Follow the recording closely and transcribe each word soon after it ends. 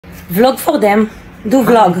Vlog for them. Do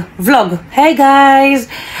vlog. Vlog. Hey guys.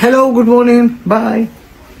 Hello, good morning. Bye.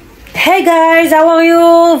 Hey guys, how are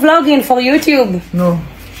you? Vlogging for YouTube. No,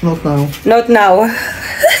 not now. Not now.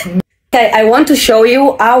 Okay, I want to show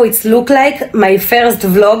you how it looked like my first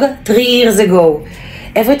vlog 3 years ago.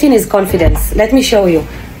 Everything is confidence. Let me show you.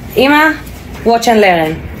 Ima, watch and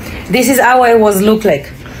learn. This is how I was look like.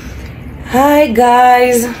 Hi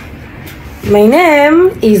guys. My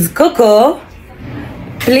name is Coco.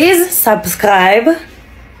 Please subscribe.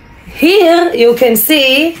 Here you can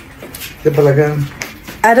see The balagan.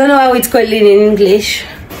 I don't know how it's called in English.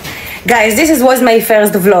 Guys, this was my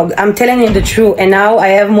first vlog. I'm telling you the truth. And now I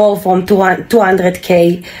have more from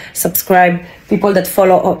 200k subscribe people that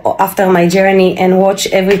follow after my journey and watch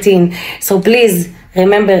everything. So please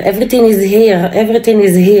remember, everything is here. Everything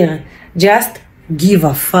is here. Just give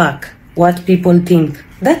a fuck what people think.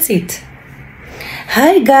 That's it.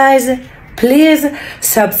 Hi guys, please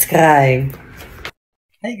subscribe.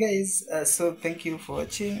 Hi guys, so thank you for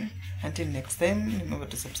watching. Until next time, remember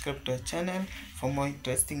to subscribe to our channel for more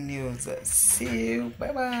interesting news. See you.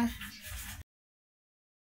 Bye bye.